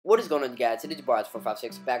What is going on, guys? It is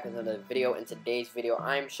BO3 back with another video. In today's video,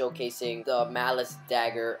 I'm showcasing the Malice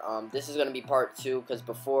Dagger. This is going to be part 2 because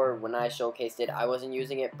before, when I showcased it, I wasn't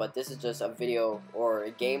using it, but this is just a video or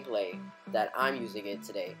a gameplay that I'm using it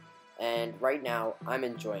today. And right now, I'm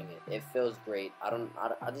enjoying it. It feels great. I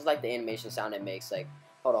just like the animation sound it makes. Like,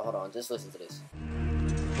 hold on, just listen to this.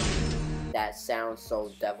 That sounds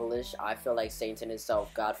so devilish. I feel like Satan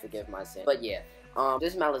himself. God forgive my sin. But yeah.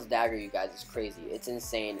 This Malice Dagger, you guys, is crazy. It's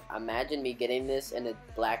insane. Imagine me getting this in a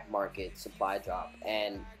black market supply drop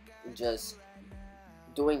and just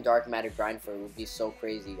doing dark matter grind for it would be so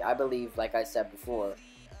crazy. I believe, like I said before,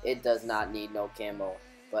 it does not need no camo,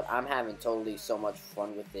 but I'm having totally so much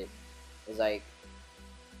fun with it. It's like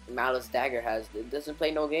Malice Dagger it doesn't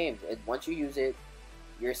play no games. Once you use it,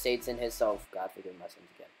 you're Satan himself. God forgive my sins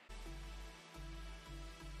again.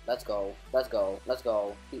 Let's go, let's go, let's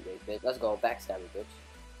go. Heat wave, bitch. Let's go, backstabber, bitch.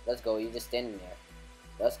 Let's go, you're just standing there.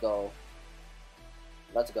 Let's go.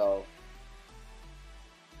 Let's go.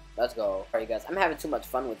 Let's go. Alright, guys, I'm having too much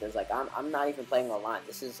fun with this. Like, I'm not even playing online.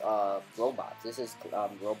 This is, robots. This is,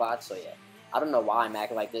 robots, so yeah. I don't know why I'm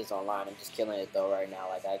acting like this online. I'm just killing it, though, right now.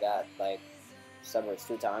 Like, I got, like, Sabre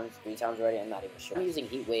 2 times, 3 times already. I'm not even sure. I'm using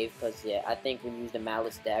Heat Wave because, yeah, I think when you use the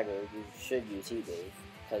Malice Dagger, you should use Heat Wave.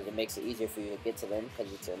 Because it makes it easier for you to get to them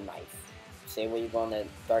because it's a knife. Same way you go on the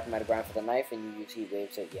dark matter grind for the knife and you use Heat Wave,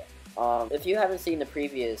 so yeah. If you haven't seen the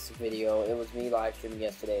previous video, it was me live streaming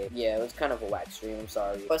yesterday. Yeah, it was kind of a whack stream, I'm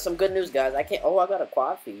sorry. But some good news, guys. I got a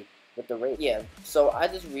quad feed with the rate. Yeah, so I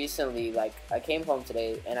just recently, like, I came home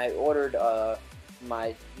today and I ordered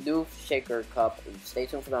my new shaker cup. Stay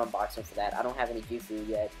tuned for the unboxing for that. I don't have any G Fuel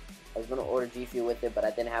yet. I was going to order G Fuel with it, but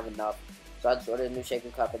I didn't have enough. So I just ordered a new shaker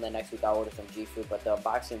cup, and then next week I'll order some G Fuel. But the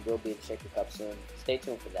unboxing will be the shaker cup soon. Stay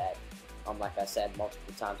tuned for that. Like I said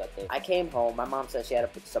multiple times, I think. I came home. My mom said she had a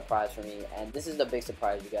surprise for me, and this is the big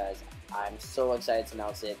surprise, you guys. I'm so excited to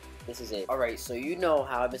announce it. This is it. Alright, so you know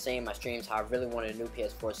how I've been saying in my streams how I really wanted a new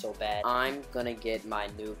PS4 so bad. I'm gonna get my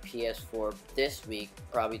new PS4 this week,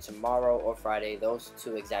 probably tomorrow or Friday. Those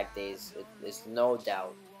 2 exact days. It's no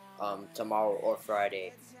doubt tomorrow or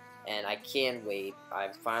Friday. And I can't wait. I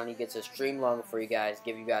finally get to stream longer for you guys,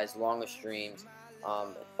 give you guys longer streams,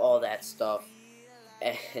 all that stuff.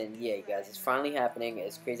 And yeah, you guys, it's finally happening.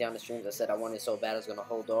 It's crazy on the streams. I said I wanted it so bad I was going to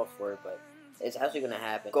hold off for it, but it's actually going to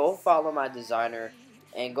happen. Go follow my designer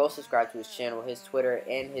and go subscribe to his channel. His Twitter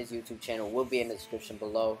and his YouTube channel will be in the description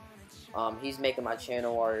below. He's making my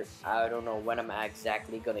channel art. I don't know when I'm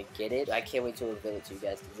exactly going to get it. I can't wait to reveal it to you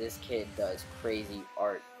guys because this kid does crazy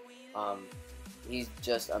art. He's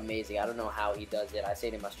just amazing. I don't know how he does it. I say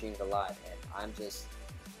it in my streams a lot, and I'm just,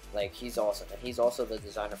 like, he's awesome. And he's also the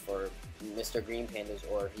designer for Mr. Green Pandas,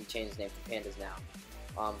 or he changed his name to Pandas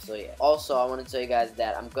now. So yeah. Also, I want to tell you guys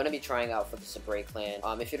that I'm going to be trying out for the Sabre Clan.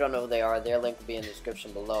 If you don't know who they are, their link will be in the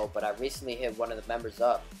description below. But I recently hit one of the members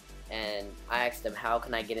up, and I asked them, how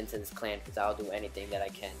can I get into this clan, because I'll do anything that I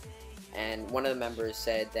can. And one of the members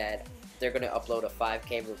said that they're going to upload a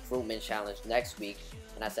 5K recruitment challenge next week,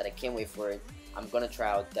 and I said I can't wait for it. I'm gonna try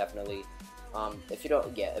out, definitely. If you don't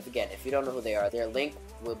know who they are, their link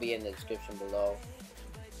will be in the description below.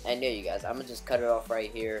 And yeah, you guys, I'm gonna just cut it off right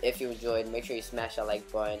here. If you enjoyed, make sure you smash that like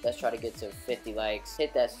button. Let's try to get to 50 likes.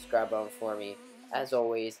 Hit that subscribe button for me. As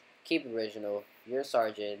always, keep it original. Your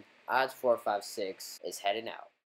sergeant, BO3 is heading out.